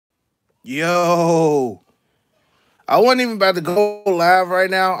Yo, I wasn't even about to go live right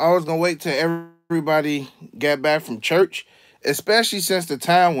now. I was gonna wait till everybody got back from church, especially since the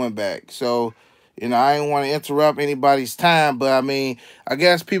time went back. So, I didn't want to interrupt anybody's time, but I mean, I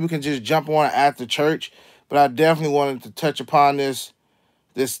guess people can just jump on after church. But I definitely wanted to touch upon this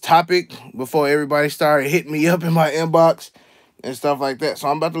topic before everybody started hitting me up in my inbox and stuff like that. So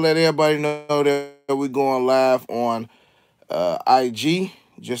I'm about to let everybody know that we're going live on IG,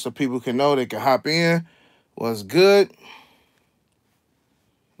 just so people can know they can hop in. What's good?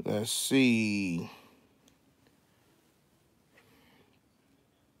 Let's see.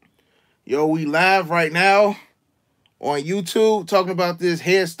 Yo, we live right now on YouTube talking about this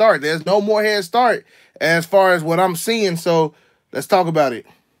head start. There's no more head start as far as what I'm seeing, so let's talk about it.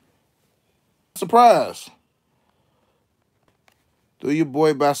 Surprise. Do your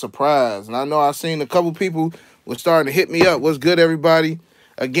boy by surprise. And I know I've seen a couple people was starting to hit me up. What's good, everybody?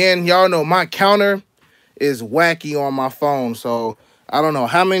 Again, y'all know my counter is wacky on my phone, so I don't know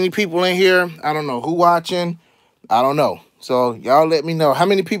how many people in here. I don't know who watching. I don't know. So y'all let me know how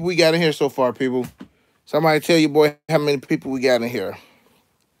many people we got in here so far, people. Somebody tell you, boy, how many people we got in here.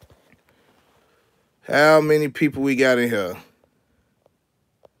 How many people we got in here?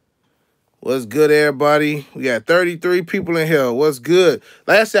 What's good, everybody? We got 33 people in here. What's good?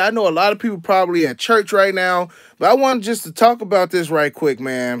 Like I said, I know a lot of people probably at church right now, but I want just to talk about this right quick,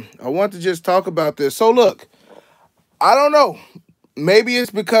 man. I want to just talk about this. So look, I don't know. Maybe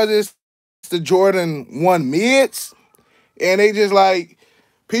it's because it's the Jordan 1 mids, and they just like,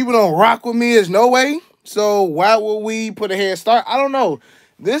 people don't rock with me. There's no way. So why would we put a head start? I don't know.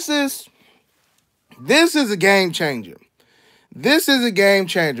 This is a game changer. This is a game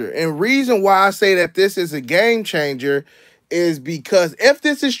changer. And reason why I say that this is a game changer is because if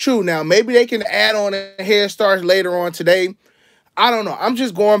this is true, now maybe they can add on a head start later on today. I don't know. I'm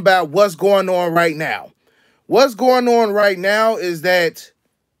just going by what's going on right now. What's going on right now is that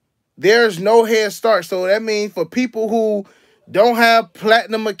there's no head start. So that means for people who don't have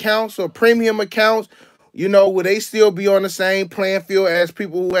platinum accounts or premium accounts, will they still be on the same playing field as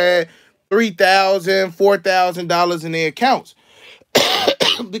people who had $3,000, $4,000 in their accounts?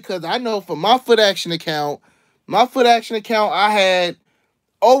 Because I know for my foot action account, I had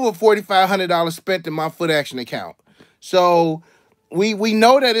over $4,500 spent in my foot action account. So we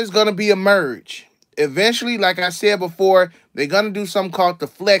know that it's gonna be a merge. Eventually, like I said before, they're gonna do something called the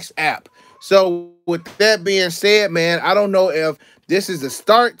Flex app. So with that being said, man, I don't know if this is the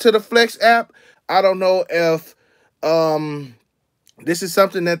start to the Flex app. I don't know if this is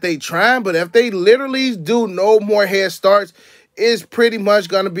something that they trying, but if they literally do no more head starts, it's pretty much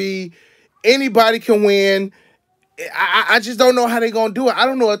gonna be anybody can win. I just don't know how they're gonna do it. I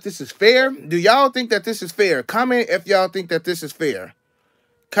don't know if this is fair. Do y'all think that this is fair? Comment if y'all think that this is fair.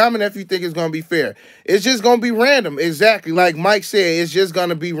 Comment if you think it's gonna be fair. It's just gonna be random, exactly like Mike said. It's just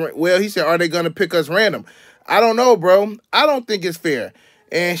gonna be he said, are they gonna pick us random? I don't know, bro. I don't think it's fair.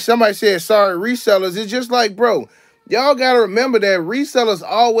 And somebody said, sorry, resellers. It's just like, bro, y'all gotta remember that resellers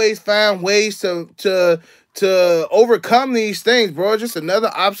always find ways to overcome these things, bro. It's just another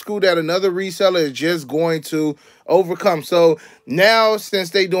obstacle that another reseller is just going to overcome. So now, since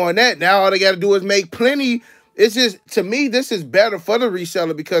they doing that, now all they got to do is make plenty. It's just, to me, this is better for the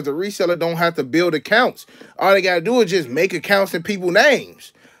reseller because the reseller don't have to build accounts. All they got to do is just make accounts in people's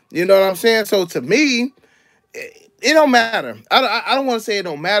names. You know what I'm saying? So to me, it don't matter. I don't want to say it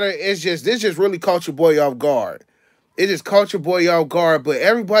don't matter. It's just, this just really caught your boy off guard. It just caught your boy off guard. But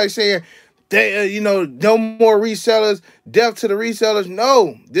everybody's saying, they, no more resellers, death to the resellers.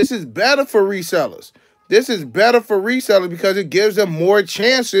 No, this is better for resellers. This is better for resellers because it gives them more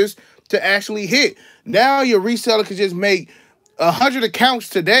chances to actually hit. Now your reseller can just make 100 accounts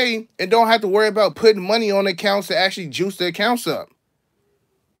today and don't have to worry about putting money on accounts to actually juice the accounts up.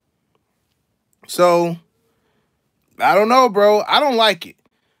 So, I don't know, bro. I don't like it.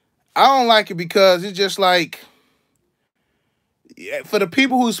 I don't like it because it's just like, for the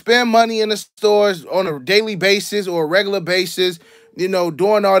people who spend money in the stores on a daily basis or a regular basis, doing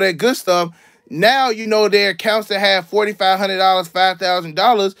all that good stuff, now their accounts that have $4,500,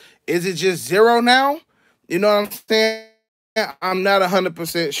 $5,000, is it just zero now? You know what I'm saying? I'm not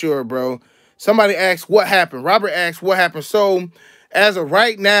 100% sure, bro. Somebody asked what happened. Robert asked what happened. So as of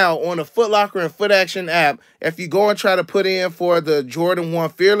right now on the Footlocker and Footaction app, if you go and try to put in for the Jordan 1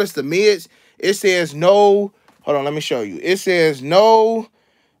 Fearless, the mids, it says no. Hold on, let me show you. It says no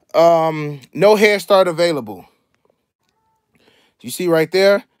head start available. You see right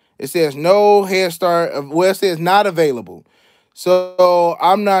there? It says no head start. Well, it says not available. So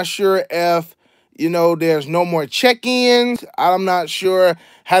I'm not sure if there's no more check-ins. I'm not sure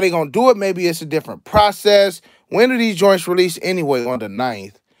how they're going to do it. Maybe it's a different process. When do these joints release anyway? On the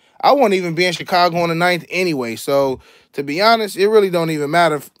 9th. I won't even be in Chicago on the 9th anyway. So to be honest, it really don't even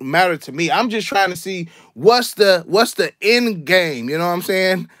matter to me. I'm just trying to see what's the end game. You know what I'm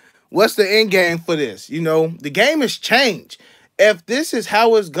saying? What's the end game for this? The game has changed. If this is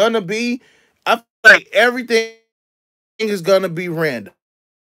how it's gonna be, I feel like everything is gonna be random.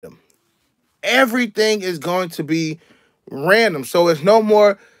 Everything is going to be random. So it's no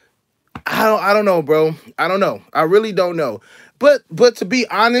more. I don't know, bro. I don't know. I really don't know. But to be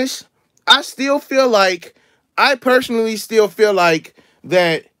honest, I personally still feel like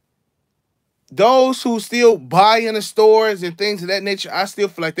that those who still buy in the stores and things of that nature, I still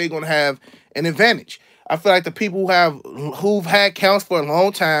feel like they're gonna have an advantage. I feel like the people who've had accounts for a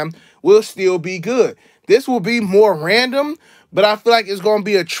long time will still be good. This will be more random, but I feel like it's gonna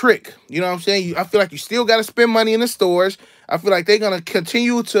be a trick. You know what I'm saying? I feel like you still gotta spend money in the stores. I feel like they're gonna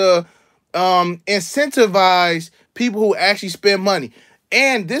continue to incentivize people who actually spend money.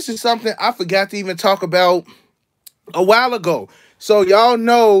 And this is something I forgot to even talk about a while ago. So y'all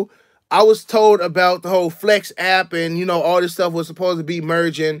know I was told about the whole Flex app and all this stuff was supposed to be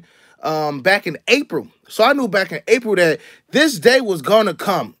merging back in April. So I knew back in April that this day was gonna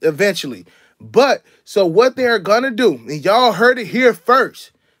come eventually. But so what they're gonna do, and y'all heard it here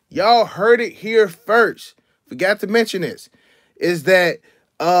first. Y'all heard it here first. Forgot to mention this, is that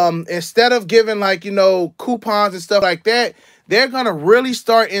instead of giving coupons and stuff like that, they're gonna really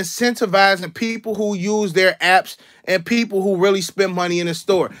start incentivizing people who use their apps and people who really spend money in the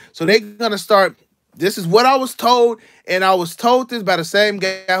store. So they're gonna start. This is what I was told, and I was told this by the same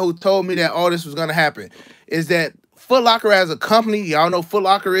guy who told me that all this was gonna happen. Is that Footlocker as a company? Y'all know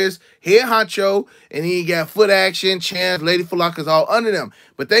Footlocker is head honcho, and then you got Footaction, Chance, Lady Footlockers all under them.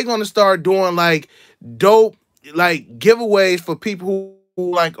 But they're gonna start doing dope giveaways for people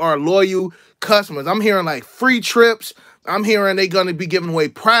who are loyal customers. I'm hearing free trips. I'm hearing they're gonna be giving away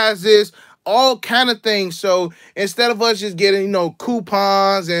prizes, all kind of things. So instead of us just getting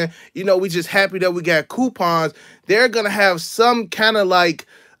coupons and we just happy that we got coupons, they're gonna have some kind of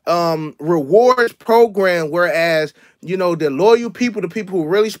rewards program. Whereas the loyal people, the people who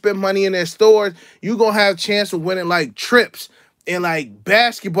really spend money in their stores, you gonna have a chance of winning trips and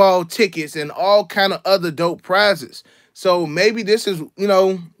basketball tickets and all kind of other dope prizes. So maybe this is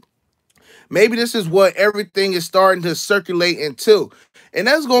maybe this is what everything is starting to circulate into. And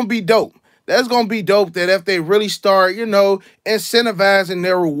that's going to be dope. That's going to be dope that if they really start, incentivizing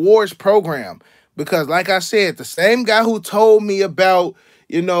their rewards program. Because like I said, the same guy who told me about,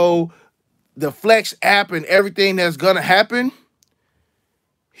 the Flex app and everything that's going to happen,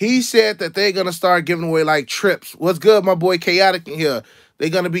 he said that they're going to start giving away trips. What's good, my boy Chaotic in here? They're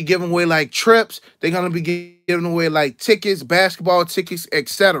going to be giving away trips. They're going to be giving away tickets, basketball tickets,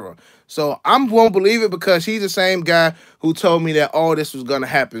 etc. So I'm going to believe it because he's the same guy who told me that all this was going to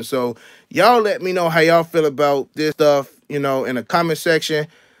happen. So y'all let me know how y'all feel about this stuff, in the comment section.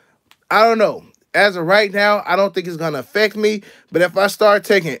 I don't know. As of right now, I don't think it's going to affect me. But if I start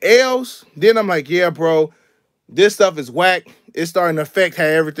taking L's, then I'm like, yeah, bro, this stuff is whack. It's starting to affect how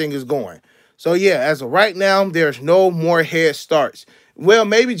everything is going. So yeah, as of right now, there's no more head starts. Well,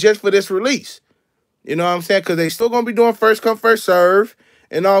 maybe just for this release. You know what I'm saying? Because they still going to be doing first come, first serve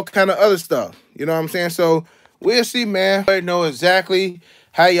and all kind of other stuff. You know what I'm saying? So we'll see, man. I know exactly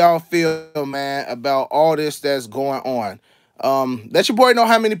how y'all feel, man, about all this that's going on. Let your boy know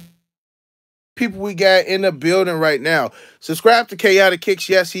how many people we got in the building right now. Subscribe to Chaotic Kicks.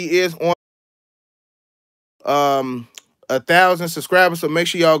 Yes, he is on 1,000 subscribers, so make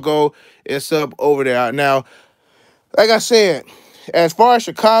sure y'all go and sub over there. Now, like I said, as far as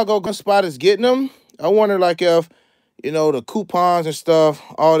Chicago gun spot is getting them, I wonder if the coupons and stuff,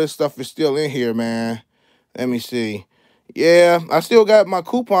 all this stuff is still in here, man. Let me see. Yeah, I still got my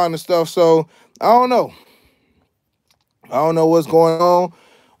coupon and stuff, so I don't know. I don't know what's going on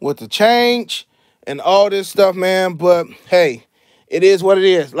with the change and all this stuff, man, but hey, it is what it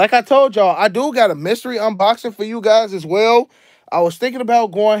is. Like I told y'all, I do got a mystery unboxing for you guys as well. I was thinking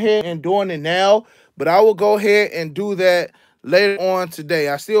about going ahead and doing it now, but I will go ahead and do that later on today.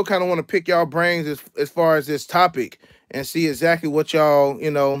 I still kind of want to pick y'all brains as far as this topic and see exactly what y'all,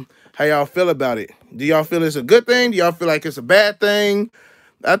 how y'all feel about it. Do y'all feel it's a good thing? Do y'all feel like it's a bad thing?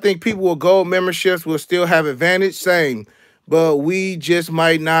 I think people with gold memberships will still have advantage, same. But we just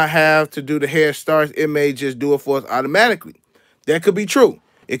might not have to do the hair starts. It may just do it for us automatically. That could be true.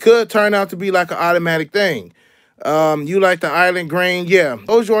 It could turn out to be like an automatic thing. You like the Island Green? Yeah,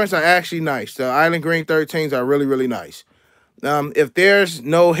 those joints are actually nice. The Island Green 13s are really, really nice. If there's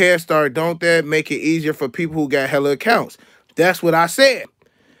no head start, don't that make it easier for people who got hella accounts? That's what I said.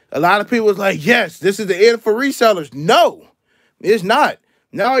 A lot of people was like, yes, this is the end for resellers. No, it's not.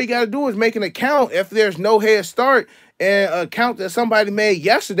 Now all you got to do is make an account. If there's no head start, and an account that somebody made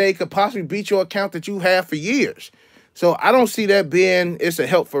yesterday could possibly beat your account that you have for years. So I don't see that being it's a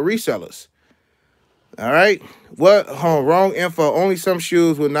help for resellers. All right. What? Wrong info. Only some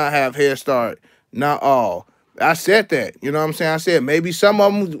shoes will not have head start. Not all. I said that. You know what I'm saying? I said maybe some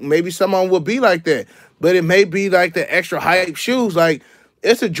of them will be like that. But it may be like the extra hype shoes. Like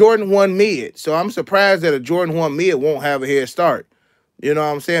it's a Jordan 1 mid. So I'm surprised that a Jordan 1 mid won't have a head start. You know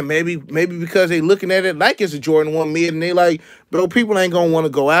what I'm saying? Maybe because they looking at it like it's a Jordan 1 mid and they like, bro, people ain't gonna want to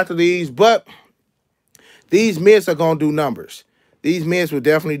go after these, but these mids are gonna do numbers. These mids will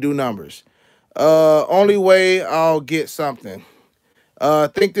definitely do numbers. Only way I'll get something. I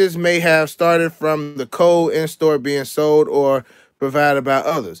think this may have started from the code in store being sold or provided by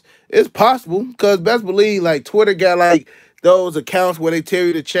others. It's possible because best believe like Twitter got like those accounts where they tell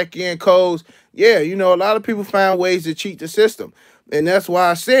you to check in codes. Yeah, you know, a lot of people find ways to cheat the system. And that's why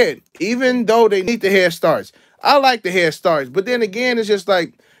I said, even though they need the head starts, I like the head starts. But then again, it's just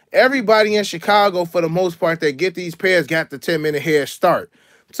like everybody in Chicago, for the most part, that get these pairs got the 10-minute head start.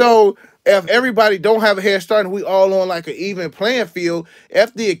 So if everybody don't have a head start and we all on like an even playing field,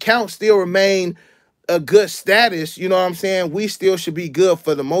 if the accounts still remain a good status, you know what I'm saying, we still should be good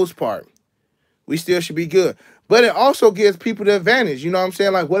for the most part. We still should be good. But it also gives people the advantage. You know what I'm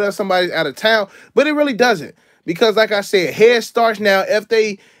saying? Like, what if somebody's out of town? But it really doesn't. Because like I said, head starts now, if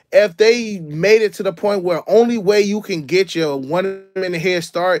they made it to the point where only way you can get your 1 minute head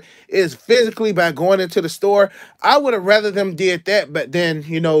start is physically by going into the store, I would have rather them did that, but then,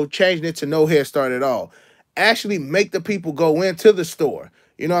 you know, changing it to no head start at all. Actually make the people go into the store.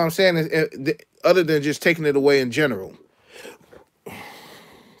 You know what I'm saying? Other than just taking it away in general.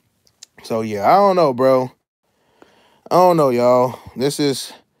 So yeah, I don't know, bro. I don't know, y'all. This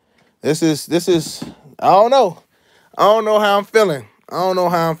is I don't know. I don't know how I'm feeling. I don't know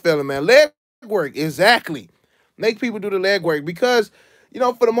how I'm feeling, man. Leg work, exactly. Make people do the leg work because, you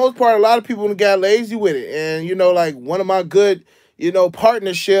know, for the most part, a lot of people got lazy with it. And, you know, like one of my good, you know,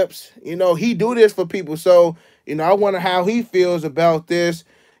 partnerships, you know, he do this for people. So, you know, I wonder how he feels about this,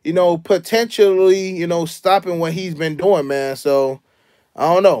 you know, potentially, you know, stopping what he's been doing, man. So,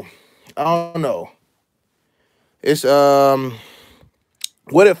 I don't know. I don't know. It's,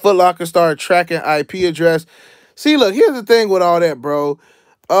 what if Footlocker started tracking IP address? See, look, here's the thing with all that, bro.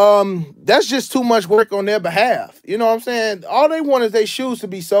 That's just too much work on their behalf. You know what I'm saying? All they want is their shoes to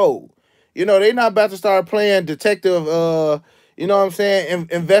be sold. You know, they not about to start playing detective, you know what I'm saying,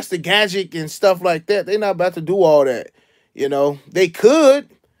 investigagic and stuff like that. They not about to do all that. You know, they could,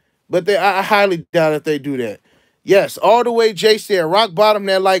 but I highly doubt if they do that. Yes, all the way Jay said, rock bottom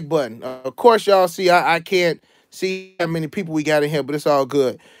that like button. Of course, y'all see, I can't see how many people we got in here, but it's all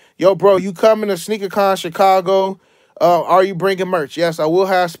good. Yo, bro, you coming to SneakerCon Chicago? Are you bringing merch? Yes, I will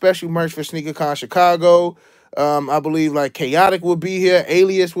have special merch for SneakerCon Chicago. I believe like Chaotic will be here.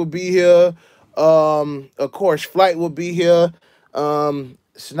 Alias will be here. Of course, Flight will be here.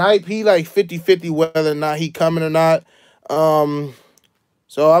 Snipe, he like 50-50 whether or not he coming or not.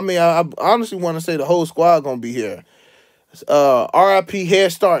 So, I mean, I honestly want to say the whole squad going to be here. RIP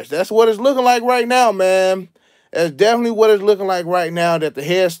head starts. That's what it's looking like right now, man. That's definitely what it's looking like right now, that the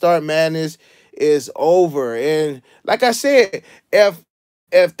head start madness is over. And like I said, if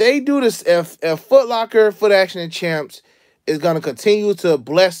they do this, if Footlocker, Footaction, and Champs is going to continue to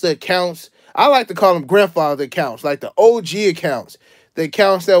bless the accounts, I like to call them grandfather accounts, like the OG accounts, the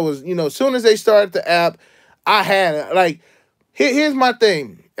accounts that was, you know, as soon as they started the app, I had it. Like, here's my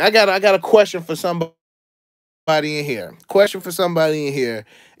thing. I got a question for somebody in here. Question for somebody in here.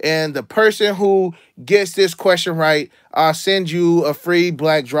 And the person who gets this question right, I'll send you a free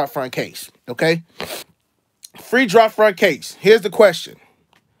black drop front case. Okay? Free drop front case. Here's the question.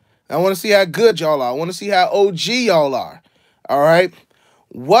 I want to see how good y'all are. I want to see how OG y'all are. All right?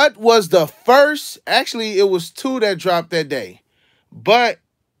 What was the first... Actually, it was 2 that dropped that day. But...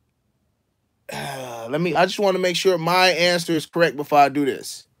 I just want to make sure my answer is correct before I do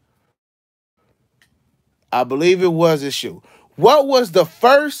this. I believe it was a shoe. What was the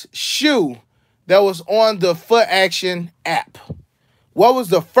first shoe that was on the Footaction app? What was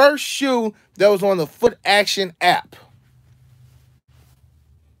the first shoe that was on the Footaction app?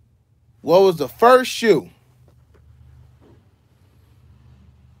 What was the first shoe?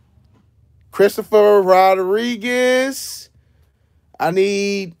 Christopher Rodriguez. I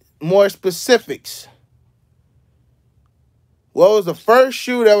need more specifics. What was the first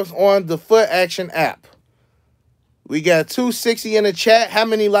shoe that was on the Footaction app? We got 260 in the chat. How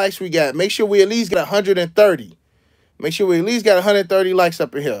many likes we got? Make sure we at least get 130. Make sure we at least got 130 likes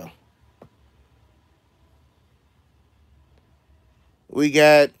up in here. We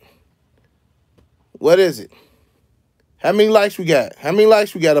got, what is it? How many likes we got? How many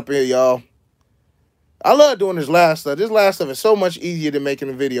likes we got up in here, y'all? I love doing this live stuff. This live stuff is so much easier than making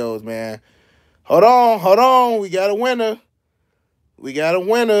the videos, man. Hold on. We got a winner. We got a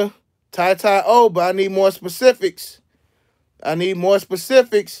winner. Ty O, but I need more specifics. All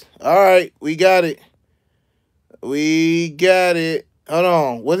right, we got it. Hold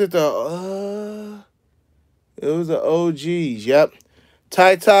on. Was it the it was the OGs. Yep.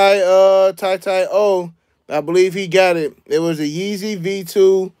 Ty O, I believe he got it. It was a Yeezy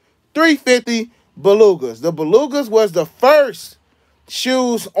V2 350 Belugas. The Belugas was the first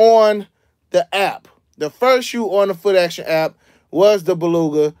shoes on the app. The first shoe on the Footaction app was the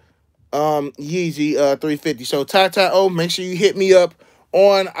Beluga Yeezy 350. So Ty O, make sure you hit me up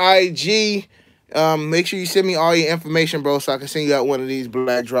on IG. Make sure you send me all your information, bro, so I can send you out one of these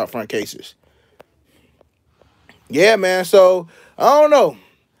black drop front cases. Yeah, man. So I don't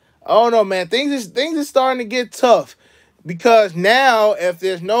know, man. Things are starting to get tough because now if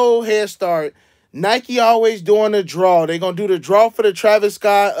there's no head start, Nike always doing the draw. They're gonna do the draw for the Travis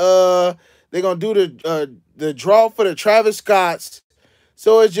Scott. They're gonna do the draw for the Travis Scotts.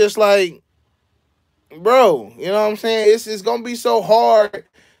 So it's just like, bro, you know what I'm saying? It's gonna be so hard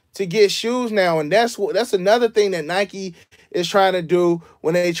to get shoes now, and that's another thing that Nike is trying to do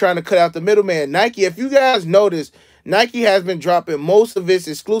when they trying to cut out the middleman. Nike, if you guys notice, Nike has been dropping most of its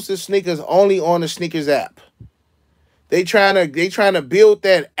exclusive sneakers only on the sneakers app. They trying to build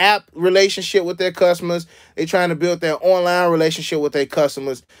that app relationship with their customers. They trying to build that online relationship with their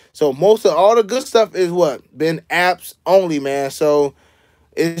customers. So most of all the good stuff is what? Been apps only, man. So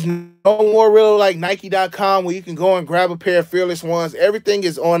it's no more real like Nike.com where you can go and grab a pair of Fearless Ones. Everything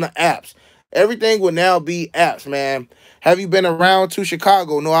is on the apps. Everything will now be apps, man. Have you been around to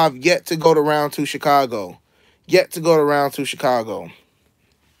Chicago? No, I've yet to go to round to Chicago.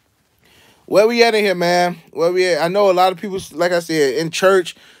 Where we at in here, man? Where we at? I know a lot of people, like I said, in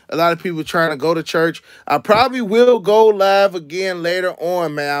church, a lot of people trying to go to church. I probably will go live again later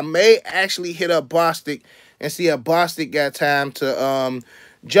on, man. I may actually hit up Bostic and see if Bostic got time to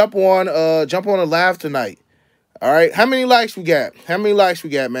jump on a live tonight. All right. How many likes we got?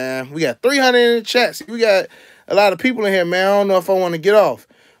 Man? We got 300 in the chat. See, we got a lot of people in here, man. I don't know if I want to get off.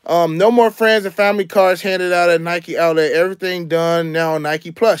 No more friends and family cards handed out at Nike Outlet. Everything done now on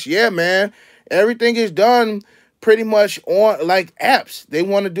Nike Plus. Yeah, man. Everything is done pretty much on like apps. They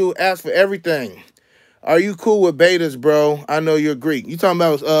want to do apps for everything. Are you cool with betas, bro? I know you're Greek. You talking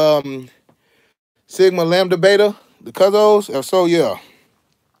about Sigma Lambda Beta? The Cuzos? If so, yeah.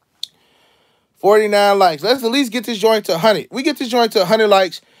 49 likes. Let's at least get this joint to 100. We get this joint to 100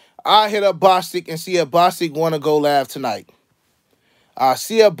 likes. I'll hit up Bostic and see if Bostic want to go live tonight. And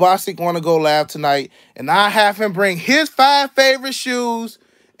I have him bring his 5 favorite shoes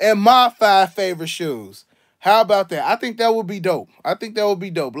and my 5 favorite shoes. How about that? I think that would be dope.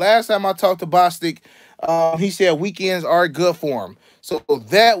 Last time I talked to Bostic, he said weekends are good for him. So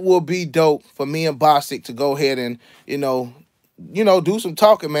that will be dope for me and Bostic to go ahead and, you know, do some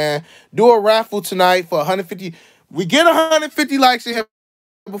talking, man. Do a raffle tonight for 150. We get 150 likes in here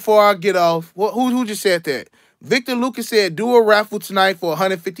before I get off. Who just said that? Victor Lucas said, do a raffle tonight for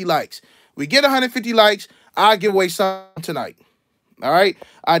 150 likes. We get 150 likes, I'll give away some tonight. All right?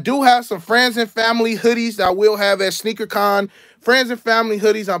 I do have some friends and family hoodies that I will have at SneakerCon. Friends and family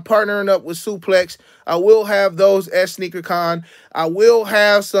hoodies, I'm partnering up with Suplex. I will have those at SneakerCon. I will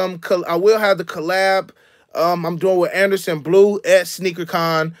have the collab I'm doing with Anderson Blue at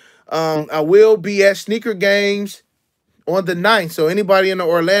SneakerCon. I will be at Sneaker Games on the 9th. So anybody in the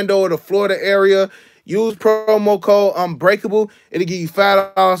Orlando or the Florida area, use promo code Unbreakable. It'll give you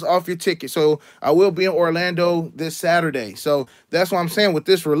 $5 off your ticket. So I will be in Orlando this Saturday. So that's what I'm saying with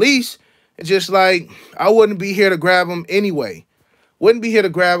this release. It's just like I wouldn't be here to grab them anyway.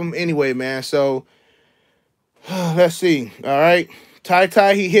 Man. So let's see. All right.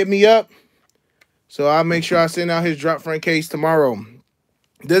 Ty, he hit me up. So I'll make sure I send out his drop front case tomorrow.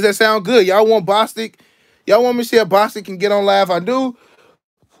 Does that sound good? Y'all want Bostic? Y'all want me to see if Bostic can get on live? I do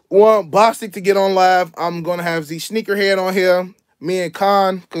want Bostic to get on live. I'm going to have the Sneakerhead on here. Me and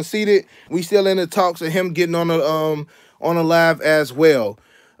Khan conceded. We still in the talks of him getting on a live as well.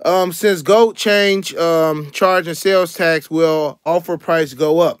 Since Gold change charge and sales tax, will offer price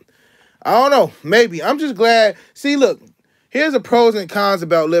go up? I don't know. Maybe. I'm just glad. See, look. Here's the pros and cons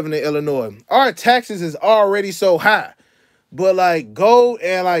about living in Illinois. Our taxes is already so high. But like Gold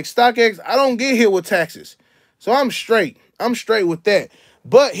and like StockX, I don't get hit with taxes. So I'm straight. I'm straight with that.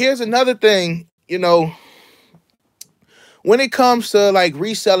 But here's another thing, when it comes to like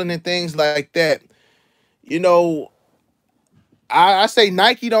reselling and things like that, you know, I say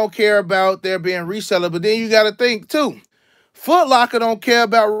Nike don't care about there being reseller, but then you got to think too. Footlocker don't care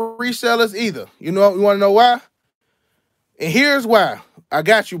about resellers either. You want to know why? And here's why. I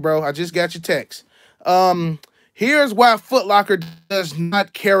got you, bro. I just got your text. Here's why Footlocker does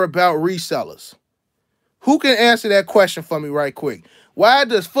not care about resellers. Who can answer that question for me right quick? Why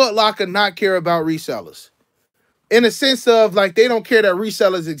does Footlocker not care about resellers? In the sense of like they don't care that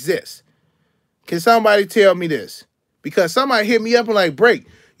resellers exist. Can somebody tell me this? Because somebody hit me up and like, break,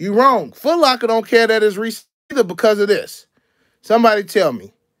 you wrong. Footlocker don't care that it's resellers either because of this. Somebody tell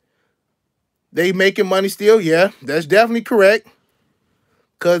me. They making money still? Yeah, that's definitely correct.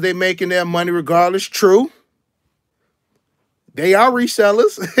 Because they making their money regardless. True. They are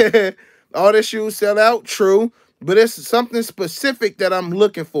resellers. All their shoes sell out. True. But it's something specific that I'm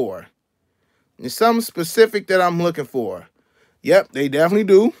looking for. It's something specific that I'm looking for. Yep, they definitely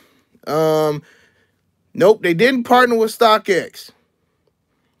do. Nope, they didn't partner with StockX.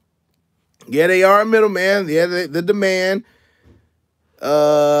 Yeah, they are a middleman. Yeah, the demand.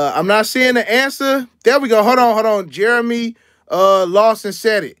 I'm not seeing the answer. There we go. Hold on. Jeremy Lawson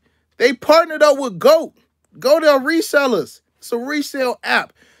said it. They partnered up with GOAT. GOAT are resellers. It's a resale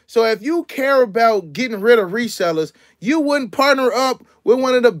app. So if you care about getting rid of resellers, you wouldn't partner up with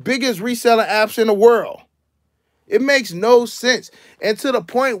one of the biggest reseller apps in the world. It makes no sense. And to the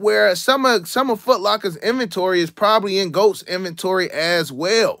point where some of Footlocker's inventory is probably in GOAT's inventory as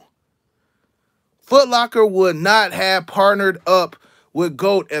well. Footlocker would not have partnered up with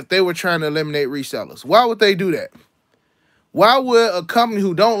GOAT if they were trying to eliminate resellers. Why would they do that? Why would a company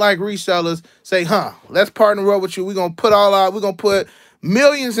who don't like resellers say, let's partner up with you. We're going to put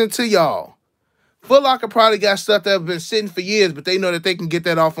millions into y'all. Footlocker probably got stuff that have been sitting for years, but they know that they can get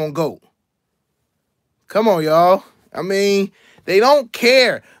that off on GOAT. Come on, y'all. I mean, they don't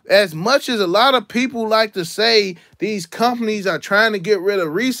care. As much as a lot of people like to say these companies are trying to get rid of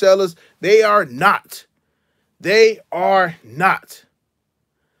resellers, they are not. They are not.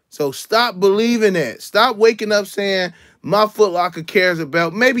 So stop believing that. Stop waking up saying my Footlocker cares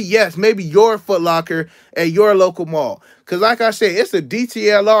about, maybe your Footlocker at your local mall. Because like I said, it's a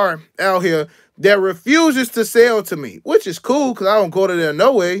DTLR out here that refuses to sell to me, which is cool because I don't go to there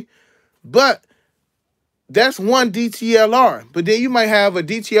no way. But that's one DTLR. But then you might have a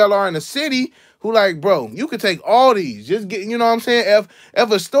DTLR in the city who like, bro, you could take all these. Just get, you know what I'm saying?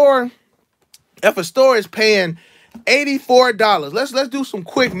 If a store is paying $84, let's do some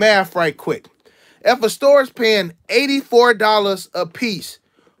quick math right quick. If a store is paying $84 a piece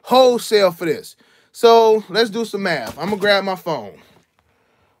wholesale for this. So let's do some math. I'm gonna grab my phone.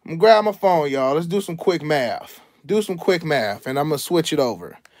 Y'all. Let's do some quick math. And I'm gonna switch it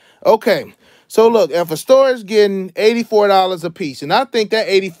over. Okay. So look, if a store is getting $84 a piece, and I think that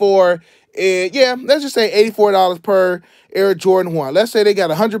 84 is, let's just say $84 per Air Jordan 1. Let's say they got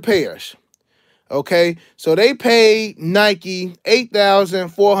 100 pairs. Okay, so they paid Nike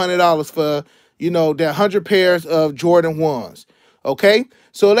 $8,400 for, that 100 pairs of Jordan 1s. Okay,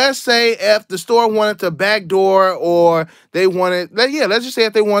 so let's say if the store wanted to backdoor or they wanted, let's just say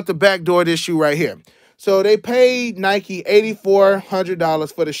if they want to backdoor this shoe right here. So they paid Nike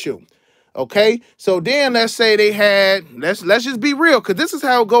 $8,400 for the shoe. Okay, so then let's say they had, let's just be real, because this is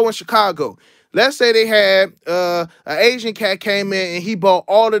how it go in Chicago. Let's say they had an Asian cat came in and he bought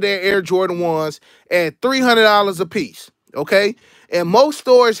all of their Air Jordan 1s at $300 a piece, okay? And most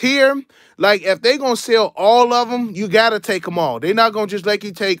stores here, like if they're going to sell all of them, you got to take them all. They're not going to just let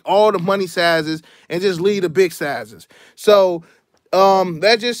you take all the money sizes and just leave the big sizes. So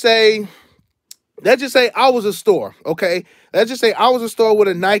let's just say I was a store, okay? Let's just say I was a store with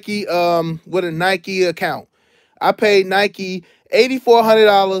a Nike account. I paid Nike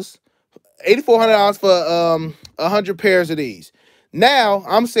 $8,400 for 100 pairs of these. Now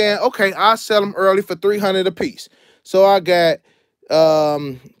I'm saying, okay, I'll sell them early for $300 a piece. So I got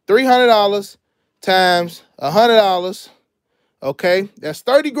 $300 times $100. Okay, that's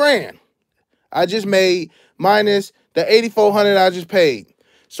 30 grand. I just made minus the $8,400 I just paid.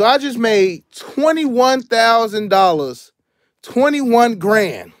 So I just made $21,000, 21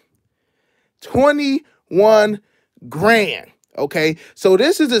 grand, 21 grand. Okay, so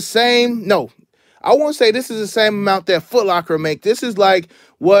this is the same, no, I won't say this is the same amount that Footlocker make. This is like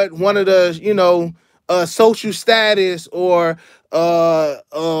what one of the, social status or, one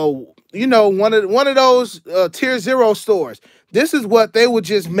of those tier 0 stores. This is what they would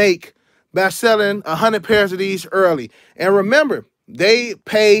just make by selling 100 pairs of these early. And remember, they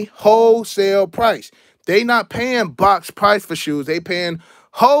pay wholesale price. They not paying box price for shoes. They paying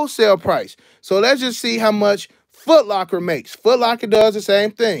wholesale price. So let's just see how much Footlocker makes. Footlocker does the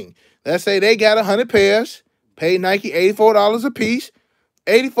same thing. Let's say they got 100 pairs, pay Nike $84 a piece,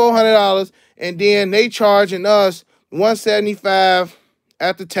 $8,400, and then they charging us $175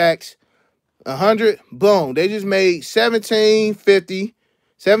 after tax, 100. Boom, they just made $1,750,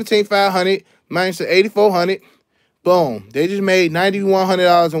 $17,500 minus the $8,400. Boom, they just made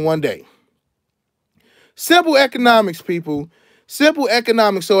 $9,100 in one day. Simple economics, people. Simple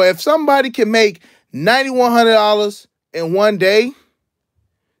economics. So if somebody can make $9,100 in one day,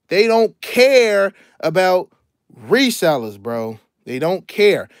 they don't care about resellers, bro. They don't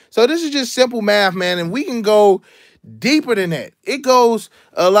care. So this is just simple math, man, and we can go deeper than that. It goes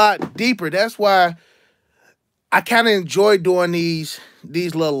a lot deeper. That's why I kind of enjoy doing these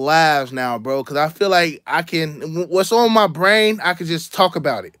little lives now, bro, because I feel like I can, what's on my brain, I can just talk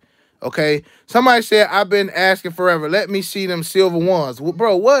about it, okay? Somebody said, I've been asking forever, let me see them silver ones. Well,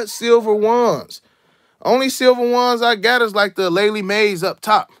 bro, what silver ones? Only silver ones I got is like the Lately Mays up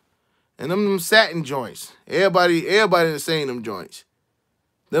top. And them satin joints. Everybody done seen them joints.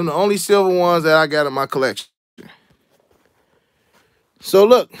 Them the only silver ones that I got in my collection. So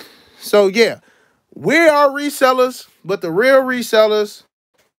look, so yeah, we are resellers, but the real resellers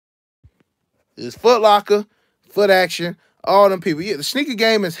is Footlocker, Footaction, all them people. Yeah, the sneaker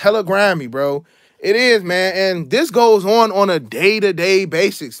game is hella grimy, bro. It is, man, and this goes on a day-to-day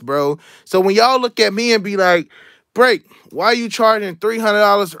basis, bro. So when y'all look at me and be like, Break, why are you charging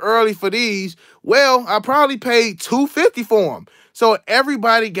 $300 early for these? Well, I probably paid $250 for them. So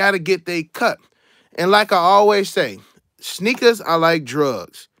everybody got to get their cut. And like I always say, sneakers are like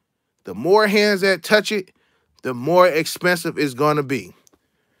drugs. The more hands that touch it, the more expensive it's going to be.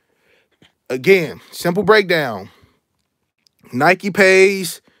 Again, simple breakdown. Nike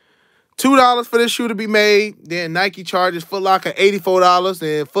pays $2 for this shoe to be made. Then Nike charges Footlocker $84.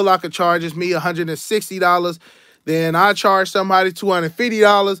 Then Footlocker charges me $160. Then I charge somebody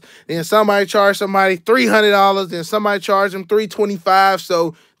 $250. Then somebody charge somebody $300. Then somebody charge them $325.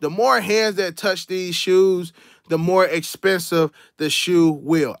 So the more hands that touch these shoes, the more expensive the shoe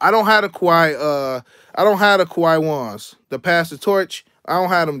will. I don't have the Kawhi ones. The Pass the Torch. I don't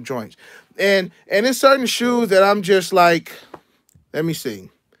have them joints. And there's certain shoes that I'm just like, let me see.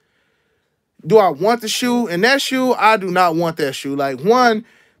 Do I want the shoe? And that shoe, I do not want that shoe. Like, one,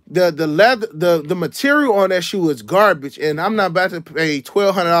 the leather, the material on that shoe is garbage, and I'm not about to pay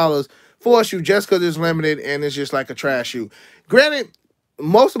 $1,200 for a shoe just because it's limited and it's just like a trash shoe. Granted,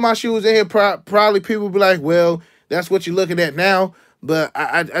 most of my shoes in here probably people be like, well, that's what you're looking at now, but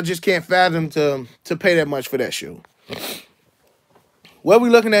I just can't fathom to pay that much for that shoe. What we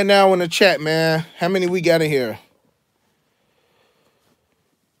looking at now in the chat, man? How many we got in here?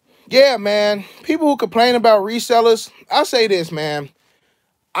 Yeah, man. People who complain about resellers, I'll say this, man.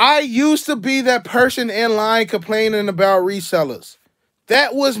 I used to be that person in line complaining about resellers.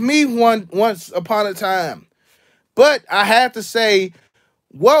 That was me once upon a time. But I have to say,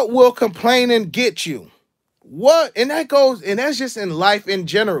 what will complaining get you? What? And that's just in life in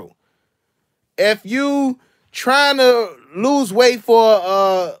general. If you trying to lose weight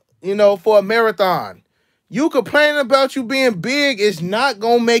for for a marathon, you complaining about you being big is not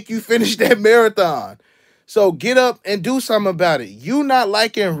gonna make you finish that marathon. So get up and do something about it. You not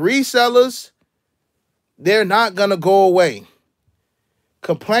liking resellers, they're not gonna go away.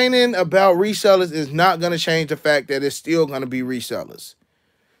 Complaining about resellers is not gonna change the fact that it's still gonna be resellers.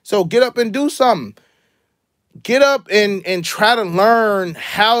 So get up and do something. Get up and try to learn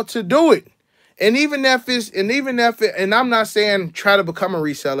how to do it. And I'm not saying try to become a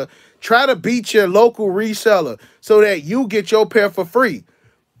reseller. Try to beat your local reseller so that you get your pair for free.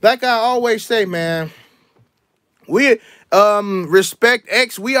 Like I always say, man, we Respect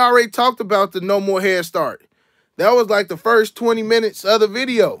X, we already talked about the no more head start. That was like the first 20 minutes of the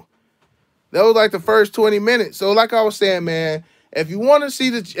video. That was like the first 20 minutes. So like I was saying, man, if you want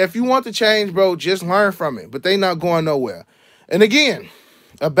to change, bro, just learn from it. But they not going nowhere. And again,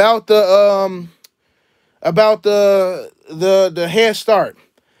 about the head start.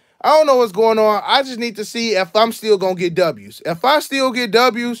 I don't know what's going on. I just need to see if I'm still gonna get W's. If I still get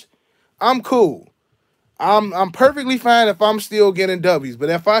W's, I'm cool. I'm perfectly fine if I'm still getting W's.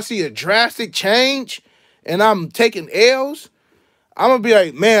 But if I see a drastic change and I'm taking L's, I'm going to be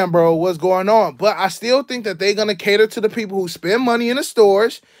like, man, bro, what's going on? But I still think that they're going to cater to the people who spend money in the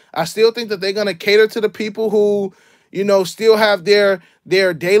stores. I still think that they're going to cater to the people who, still have their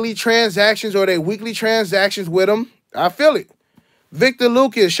daily transactions or their weekly transactions with them. I feel it. Victor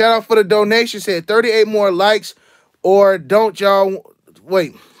Lucas, shout out for the donation, said 38 more likes or don't y'all,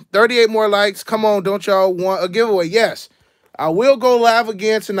 wait, 38 more likes. Come on, don't y'all want a giveaway? Yes, I will go live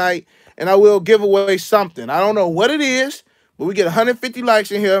again tonight, and I will give away something. I don't know what it is, but we get 150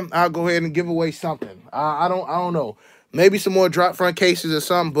 likes in here. I'll go ahead and give away something. I don't know. Maybe some more drop front cases or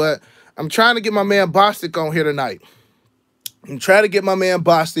something, but I'm trying to get my man Bostic on here tonight. I'm trying to get my man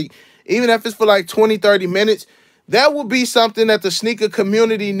Bostic, even if it's for like 20, 30 minutes. That will be something that the sneaker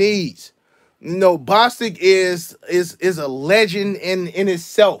community needs. You know, Bostic is a legend in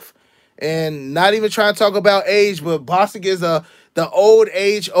itself. And not even trying to talk about age, but Bostic is the old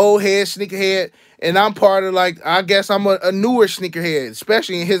head sneakerhead. And I'm part of, like, I guess I'm a newer sneakerhead,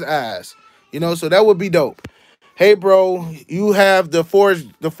 especially in his eyes. You know, so that would be dope. Hey, bro, you have the Forest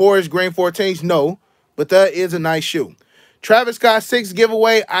Green 14s? No, but that is a nice shoe. Travis Scott 6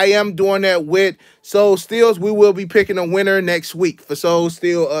 giveaway. I am doing that with Soul Steals. We will be picking a winner next week for Soul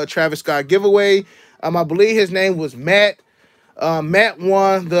Steel Travis Scott giveaway. I believe his name was Matt. Matt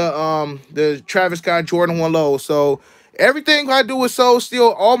won the Travis Scott Jordan 1 low. So everything I do with Soul Steel,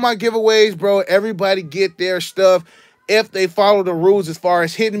 all my giveaways, bro, everybody get their stuff if they follow the rules as far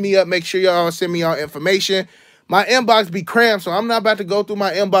as hitting me up. Make sure y'all send me y'all information. My inbox be cramped, so I'm not about to go through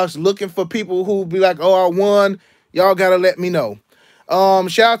my inbox looking for people who be like, oh, I won. Y'all got to let me know.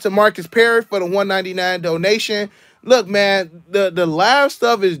 Shout out to Marcus Perry for the $1.99 donation. Look, man, the live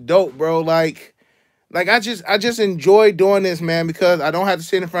stuff is dope, bro. Like I just enjoy doing this, man, because I don't have to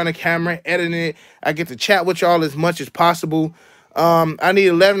sit in front of camera editing it. I get to chat with y'all as much as possible. I need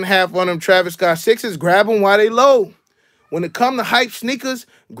 11.5 on them Travis Scott 6s. Grab them while they low. When it comes to hype sneakers,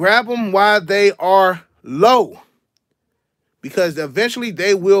 grab them while they are low, because eventually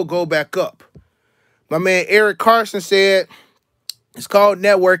they will go back up. My man Eric Carson said, it's called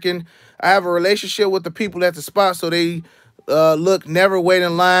networking. I have a relationship with the people at the spot, so they look, never wait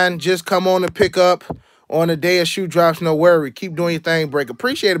in line. Just come on and pick up on the day a shoe drops, no worry. Keep doing your thing, Break.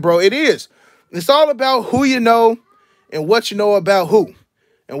 Appreciate it, bro. It is. It's all about who you know and what you know about who.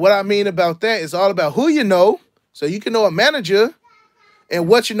 And what I mean about that is all about who you know, so you can know a manager, and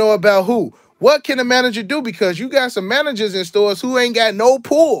what you know about who. What can a manager do? Because you got some managers in stores who ain't got no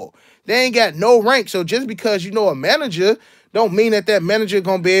pull. They ain't got no rank. So just because you know a manager don't mean that that manager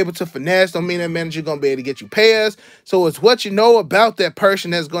going to be able to finesse. Don't mean that manager going to be able to get you pairs. So it's what you know about that person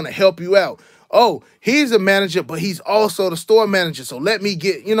that's going to help you out. Oh, he's a manager, but he's also the store manager. So let me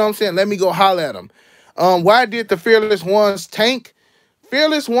get, you know what I'm saying? Let me go holler at him. Why did the Fearless Ones tank?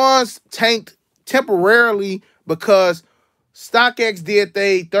 Fearless Ones tanked temporarily because StockX did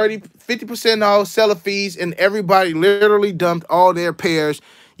they 50% off seller fees, and everybody literally dumped all their pairs.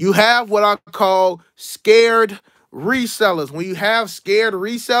 You have what I call scared resellers. When you have scared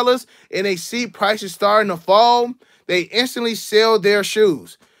resellers and they see prices starting to fall, they instantly sell their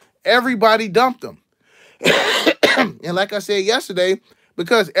shoes. Everybody dumped them. And like I said yesterday,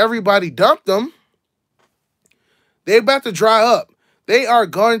 because everybody dumped them, they're about to dry up. They are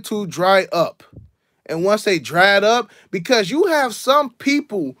going to dry up. And once they dried up, because you have some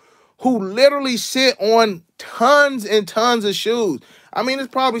people who literally sit on tons and tons of shoes. I mean,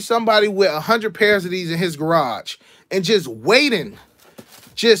 it's probably somebody with 100 pairs of these in his garage and just waiting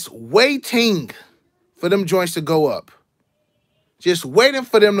for them joints to go up. Just waiting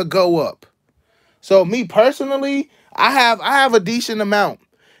for them to go up. So me personally, I have a decent amount.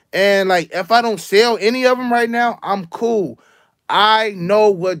 And like, if I don't sell any of them right now, I'm cool. I know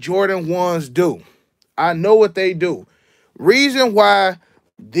what Jordan 1s do. I know what they do. Reason why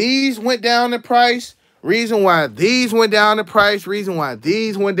these went down in price, reason why these went down in price, reason why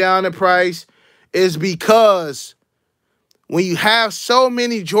these went down in price is because when you have so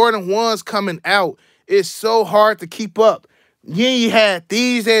many Jordan 1s coming out, it's so hard to keep up. Yeah, you had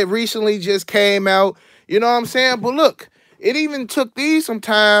these that recently just came out. You know what I'm saying? But look, it even took these some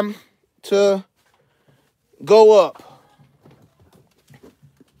time to go up.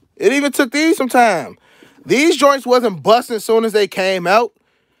 It even took these some time. These joints wasn't busting as soon as they came out.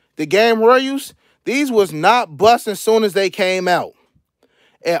 The Game Royals, these was not busting as soon as they came out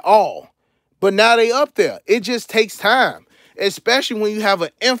at all. But now they up there. It just takes time, especially when you have an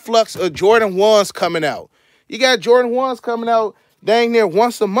influx of Jordan 1s coming out. You got Jordan 1s coming out dang near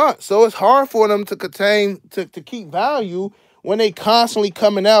once a month. So it's hard for them to keep value when they constantly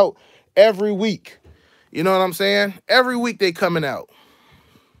coming out every week. You know what I'm saying? Every week they coming out.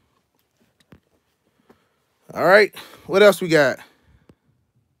 All right, what else we got?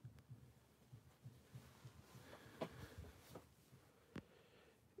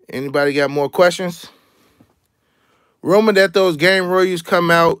 Anybody got more questions? Rumor that those Game Royals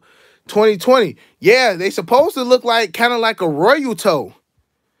come out 2020. Yeah, they supposed to look like kind of like a Royal toe.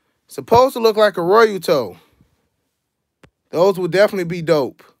 Supposed to look like a Royal toe. Those would definitely be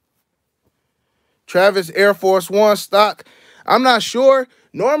dope. Travis Air Force One stock. I'm not sure.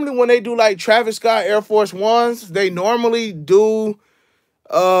 Normally when they do like Travis Scott Air Force Ones, they normally do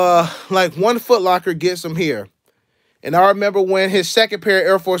like one Footlocker gets them here. And I remember when his second pair of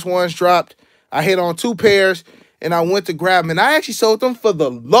Air Force Ones dropped, I hit on 2 pairs and I went to grab them. And I actually sold them for the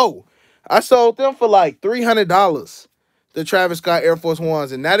low. I sold them for like $300, the Travis Scott Air Force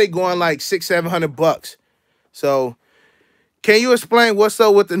Ones. And now they going like $600-700. So can you explain what's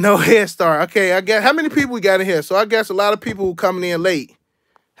up with the no head start? Okay, I guess how many people we got in here? So I guess a lot of people who coming in late.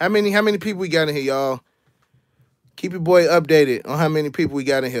 How many people we got in here, y'all? Keep your boy updated on how many people we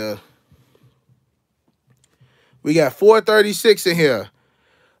got in here. We got 436 in here.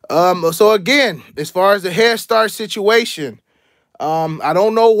 So again, as far as the head start situation, I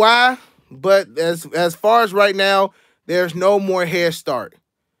don't know why, but as far as right now, there's no more head start.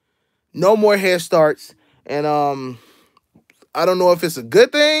 No more head starts. And I don't know if it's a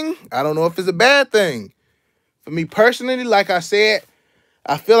good thing. I don't know if it's a bad thing. For me personally, like I said,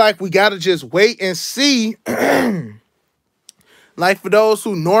 I feel like we got to just wait and see. Like for those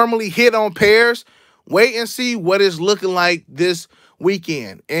who normally hit on pairs, wait and see what it's looking like this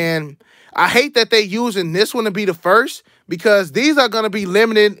weekend. And I hate that they using this one to be the first because these are going to be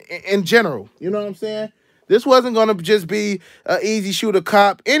limited in general. You know what I'm saying? This wasn't going to just be an easy shooter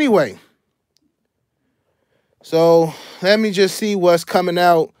cop anyway. So let me just see what's coming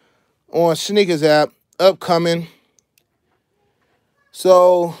out on Sneakers app upcoming.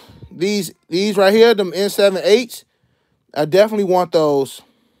 So these right here, them N78s, I definitely want those.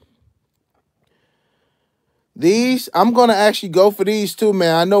 These, I'm going to actually go for these too,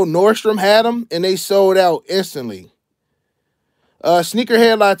 man. I know Nordstrom had them, and they sold out instantly.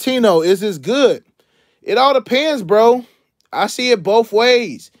 Sneakerhead Latino, is this good? It all depends, bro. I see it both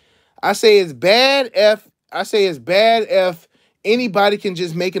ways. I say it's bad if anybody can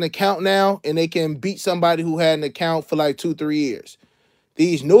just make an account now, and they can beat somebody who had an account for like 2-3 years.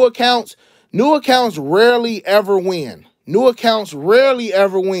 These new accounts rarely ever win. New accounts rarely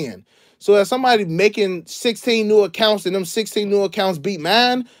ever win. So if somebody making 16 new accounts and them 16 new accounts beat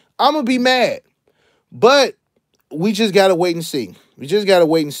mine, I'm going to be mad. But we just got to wait and see. We just got to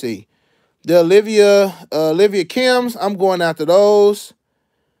wait and see. The Olivia Kims, I'm going after those.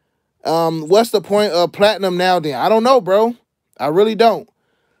 What's the point of platinum now then? I don't know, bro. I really don't.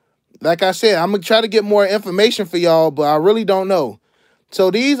 Like I said, I'm going to try to get more information for y'all, but I really don't know. So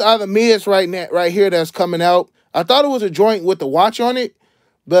these are the mids right here that's coming out. I thought it was a joint with the watch on it,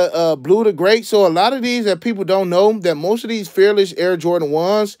 but Blue the Great. So a lot of these that people don't know, that most of these Fearless Air Jordan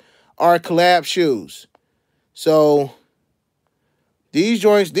 1s are collab shoes. So these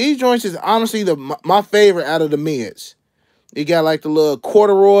joints is honestly my favorite out of the mids. You got like the little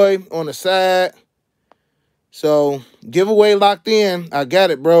corduroy on the side. So giveaway locked in. I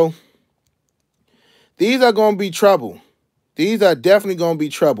got it, bro. These are going to be trouble. These are definitely going to be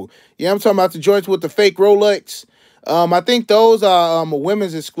trouble. Yeah, I'm talking about the joints with the fake Rolex. I think those are a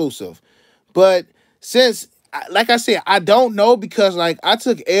women's exclusive. But since, like I said, I don't know because, like, I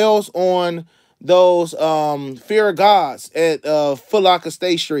took L's on those Fear of Gods at Footlocker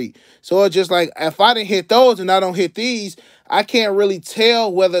State Street. So it's just like, if I didn't hit those and I don't hit these, I can't really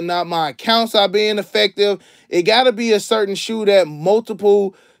tell whether or not my accounts are being effective. It got to be a certain shoe that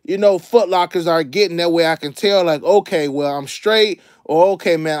multiple, you know, Footlockers are getting. That way I can tell, like, okay, well, I'm straight, or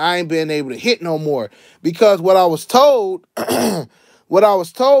okay, man, I ain't been able to hit no more. Because what I was told, was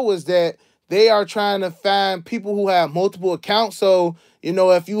that they are trying to find people who have multiple accounts. So, you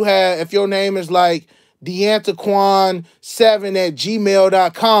know, if your name is like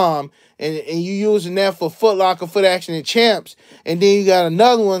DeAntaquan7@gmail.com, and you using that for Footlocker, Footaction, and Champs, and then you got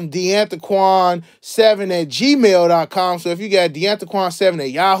another one, DeAntaquan7@gmail.com. So if you got DeAntaquan7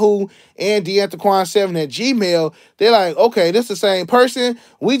 at Yahoo and DeAntaquan7 at Gmail, they're like, okay, this is the same person.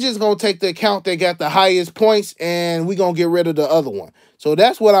 We just gonna take the account that got the highest points, and we gonna get rid of the other one. So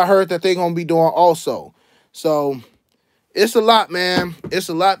that's what I heard that they're gonna be doing also. So it's a lot, man. It's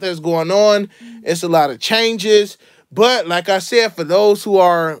a lot that's going on. It's a lot of changes. But like I said, for those who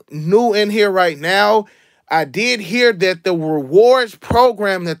are new in here right now, I did hear that the rewards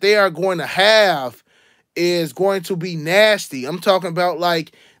program that they are going to have is going to be nasty. I'm talking about,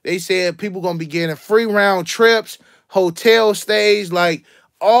 like, they said people going to be getting free round trips, hotel stays, like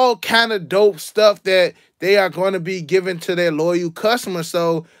all kind of dope stuff that they are going to be giving to their loyal customers.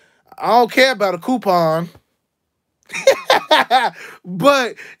 So I don't care about a coupon.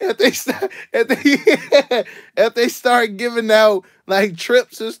 But if they start giving out like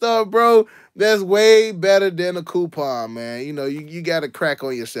trips and stuff, bro, that's way better than a coupon, man. You know, you gotta crack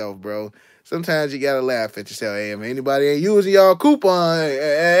on yourself, bro. Sometimes you gotta laugh at yourself. Hey, man, anybody ain't using y'all coupon?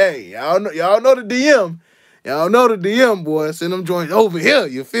 Hey, y'all know the DM. Y'all know the DM, boy. Send them joints over here.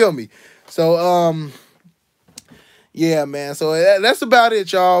 You feel me? So, yeah, man. So that's about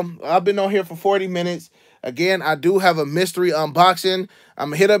it, y'all. I've been on here for 40 minutes. Again, I do have a mystery unboxing. I'm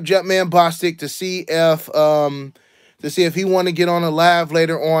gonna hit up Jumpman Bostic to see if he want to get on a live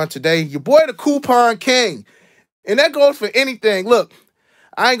later on today. Your boy, the Coupon King, and that goes for anything. Look,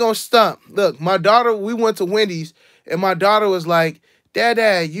 I ain't gonna stump. Look, my daughter, we went to Wendy's, and my daughter was like,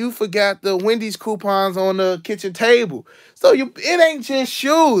 Dad, you forgot the Wendy's coupons on the kitchen table. So it ain't just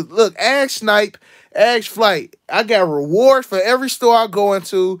shoes. Look, ask Snipe, ask Flight. I got rewards for every store I go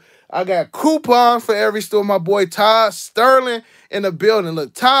into. I got coupons for every store. My boy Todd Sterling in the building.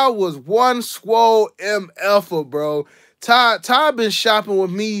 Look, Todd was one swole MF'er, bro. Todd been shopping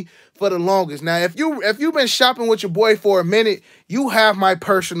with me for the longest. Now, if you've been shopping with your boy for a minute, you have my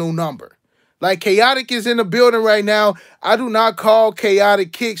personal number. Like, Chaotic is in the building right now. I do not call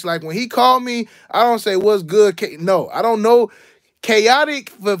Chaotic Kicks. Like, when he called me, I don't say, what's good? No, I don't know. Chaotic,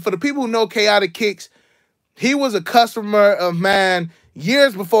 for the people who know Chaotic Kicks, he was a customer of mine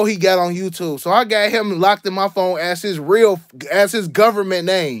years before he got on YouTube. So I got him locked in my phone as his government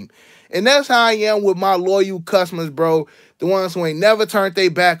name. And that's how I am with my loyal customers, bro. The ones who ain't never turned their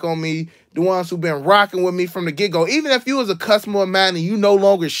back on me. The ones who been rocking with me from the get-go. Even if you was a customer of mine and you no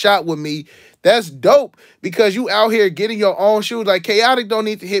longer shop with me, that's dope, because you out here getting your own shoes. Like, Chaotic don't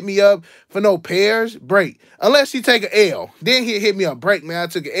need to hit me up for no pairs. Break. Unless he take an L. Then he'll hit me up. Break, man, I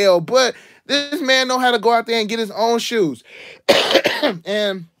took an L. But this man know how to go out there and get his own shoes.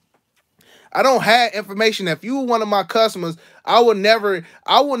 And I don't have information. If you were one of my customers, I will never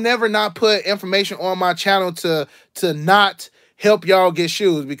not put information on my channel to not help y'all get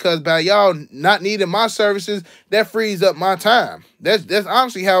shoes, because by y'all not needing my services, that frees up my time. That's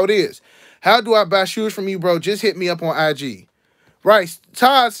honestly how it is. How do I buy shoes from you, bro? Just hit me up on IG. Right,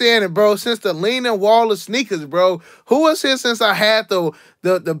 Todd saying it, bro. Since the leaning wall of sneakers, bro. Who was here since I had the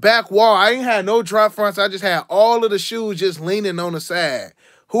back wall? I ain't had no drop fronts. I just had all of the shoes just leaning on the side.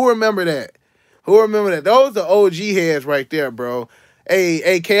 Who remember that? Who remember that? Those are OG heads right there, bro.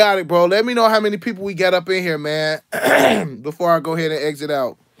 Hey, Chaotic, bro. Let me know how many people we got up in here, man, before I go ahead and exit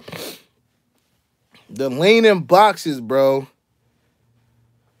out. The leaning boxes, bro.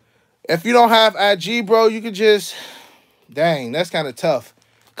 If you don't have IG, bro, you could just... Dang, that's kind of tough.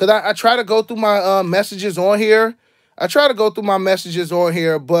 Because I try to go through my messages on here.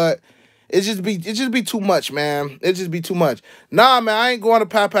 but it just be too much, man. It just be too much. Nah, man, I ain't going to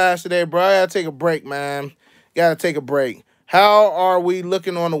Popeyes today, bro. I gotta take a break, man. Gotta take a break. How are we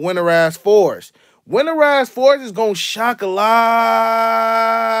looking on the Winterized Force? Winterized Force is gonna shock a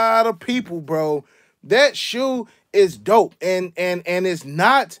lot of people, bro. That shoe is dope. And it's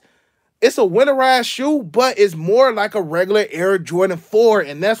not... It's a winterized shoe, but it's more like a regular Air Jordan 4,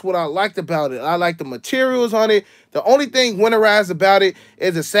 and that's what I liked about it. I like the materials on it. The only thing winterized about it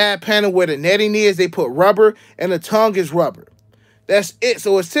is the side panel where the netting is. They put rubber, and the tongue is rubber. That's it.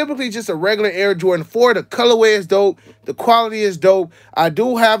 So it's typically just a regular Air Jordan 4. The colorway is dope. The quality is dope. I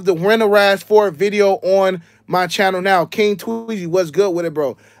do have the winterized 4 video on my channel now. King Tweezy, what's good with it,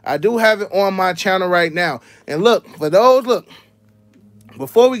 bro? I do have it on my channel right now. And look, for those, look.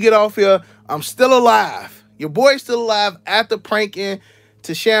 Before we get off here, I'm still alive. Your boy's still alive after pranking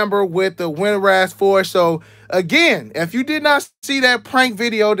to Chamber with the Winterized 4. So, again, if you did not see that prank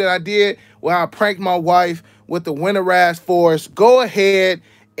video that I did where I pranked my wife with the Winterized 4s, go ahead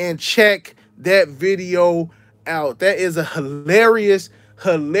and check that video out. That is a hilarious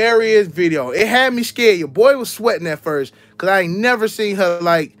video. It had me scared. Your boy was sweating at first because I ain't never seen her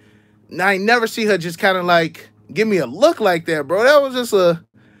just kind of like give me a look like that, bro. That was a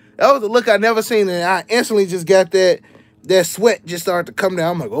look I never seen, and I instantly just got that sweat just started to come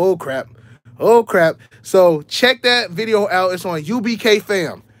down. I'm like, oh crap. So check that video out. It's on UBK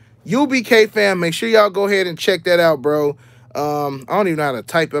Fam. Make sure y'all go ahead and check that out, bro. I don't even know how to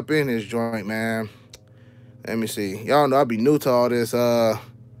type up in this joint, man. Let me see. Y'all know I be new to all this. I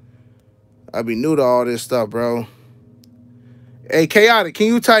be new to all this stuff, bro. Hey, Chaotic, can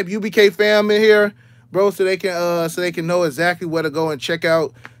you type UBK Fam in here, bro, so they can know exactly where to go and check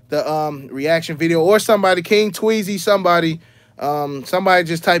out the reaction video, or somebody, King Tweezy, somebody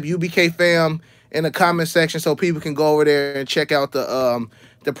just type UBK Fam in the comment section so people can go over there and check out the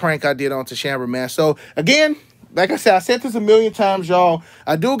prank I did on Tashamber, man. So again, like I said, I said this a million times, y'all.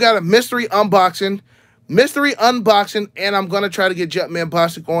 I do got a mystery unboxing. mystery unboxing, and I'm going to try to get Jumpman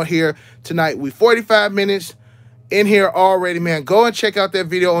Bostic on here tonight. We 45 minutes in here already, man. Go and check out that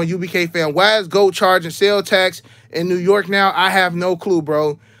video on UBK Fan. Why is Gold charging sales tax in New York now? I have no clue,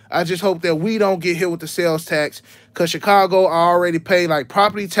 bro. I just hope that we don't get hit with the sales tax, because Chicago already paid like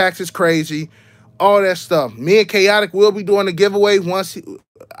property taxes crazy, all that stuff. Me and Chaotic will be doing the giveaway once.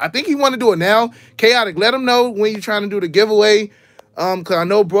 I think he want to do it now. Chaotic, let him know when you're trying to do the giveaway, because I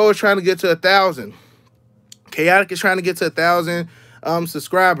know bro is trying to get to 1,000. Chaotic is trying to get to 1,000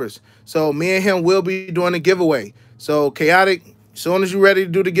 subscribers. So me and him will be doing the giveaway. So Chaotic, as soon as you're ready to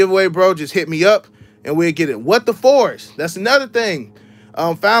do the giveaway, bro, just hit me up and we'll get it. What the Force? That's another thing.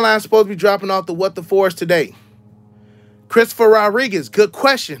 Foul Line's supposed to be dropping off the What the Force today. Christopher Rodriguez, good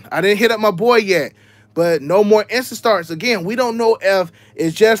question. I didn't hit up my boy yet, but no more Insta starts. Again, we don't know if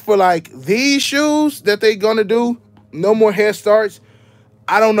it's just for like these shoes that they're gonna do. No more hair starts.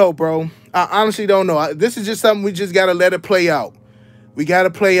 I don't know, bro. I honestly don't know. This is just something we just gotta let it play out. We gotta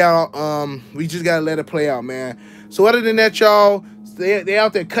play out. We just gotta let it play out, man. So other than that, y'all, they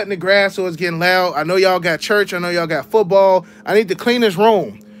out there cutting the grass, so it's getting loud. I know y'all got church. I know y'all got football. I need to clean this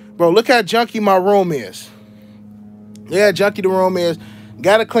room, bro. Look how junky my room is. Yeah, junky the room is.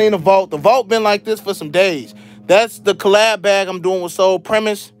 Gotta clean the vault. The vault been like this for some days. That's the collab bag I'm doing with Soul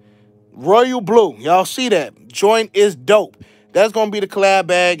Premise. Royal Blue. Y'all see that? Joint is dope. That's going to be the collab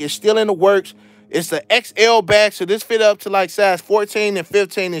bag. It's still in the works. It's the XL bag, so this fit up to like size 14 and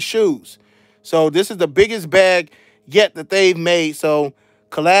 15 in shoes. So this is the biggest bag yet that they've made. So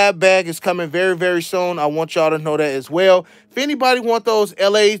collab bag is coming very, very soon. I want y'all to know that as well. If anybody want those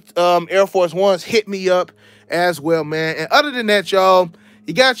LA Air Force Ones, hit me up as well, man. And other than that, y'all,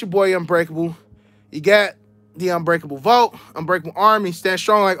 you got your boy Unbreakable. You got the Unbreakable Vault, Unbreakable Army. Stand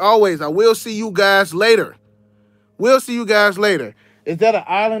strong like always. I will see you guys later. We'll see you guys later. Is that an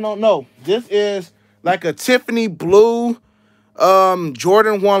island? Oh, no. This is like a Tiffany blue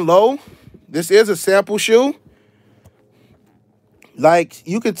Jordan 1 low. This is a sample shoe. Like,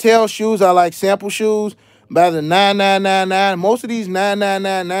 you can tell shoes are like sample shoes by the 9999. Most of these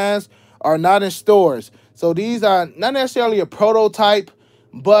 9999s are not in stores. So these are not necessarily a prototype,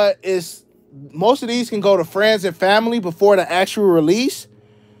 but it's most of these can go to friends and family before the actual release.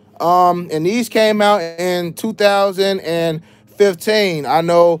 And these came out in 2015. I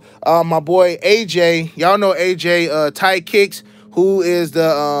know my boy AJ, y'all know AJ Tight Kicks, who is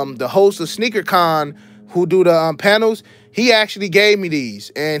the host of SneakerCon, who do the panels. He actually gave me these,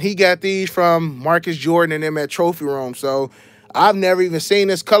 and he got these from Marcus Jordan and them at Trophy Room. So I've never even seen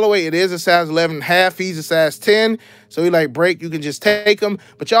this colorway. It is a size 11.5. He's a size 10. So he like, break, you can just take them.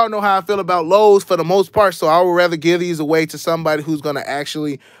 But y'all know how I feel about lows for the most part. So I would rather give these away to somebody who's going to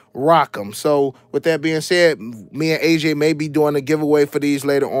actually rock them. So with that being said, me and AJ may be doing a giveaway for these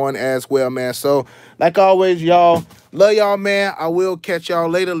later on as well, man. So like always, y'all, love y'all, man. I will catch y'all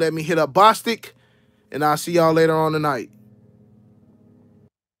later. Let me hit up Bostic, and I'll see y'all later on tonight.